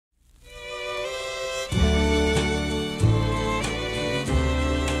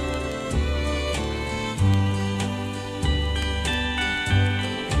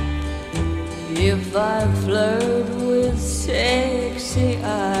I flirt with sexy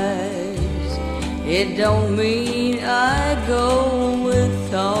eyes, it don't mean I go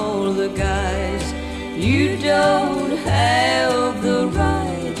with all the guys. You don't have the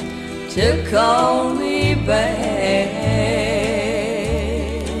right to call me bad.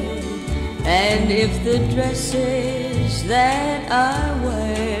 And if the dresses that I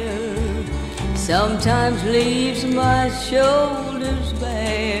wear sometimes leaves my shoulders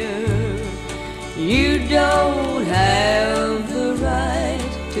bare, you don't have the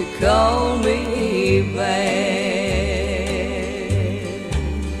right to call me bad.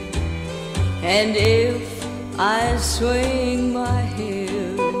 And if I swing my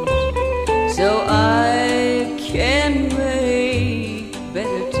hips so I can make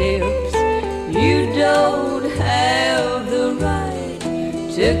better tips, you don't have the right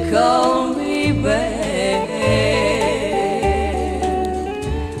to call me bad.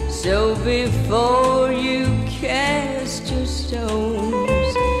 So before you cast your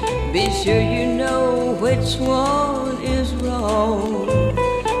stones, be sure you know which one is wrong,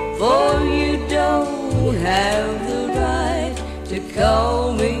 for you don't have the right to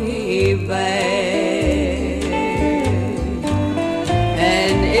call me bad.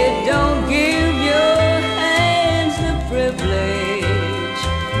 And it don't give your hands the privilege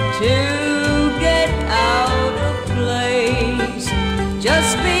to get out of place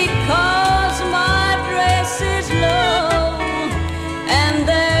just because my dress is low and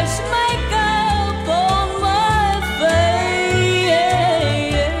there's makeup on my face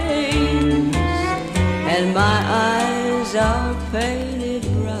and my eyes are painted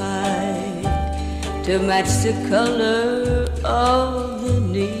bright to match the color of the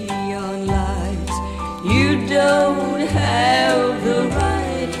neon lights. You don't have the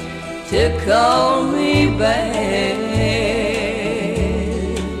right to call me bad.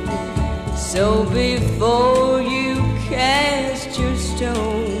 So before you cast your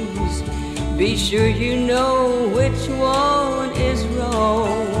stones, be sure you know which one is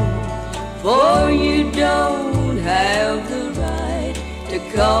wrong, for you don't have the right to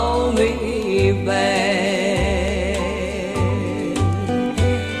call me bad.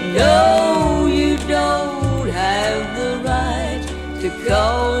 No, you don't have the right to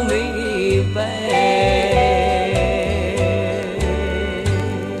call me bad.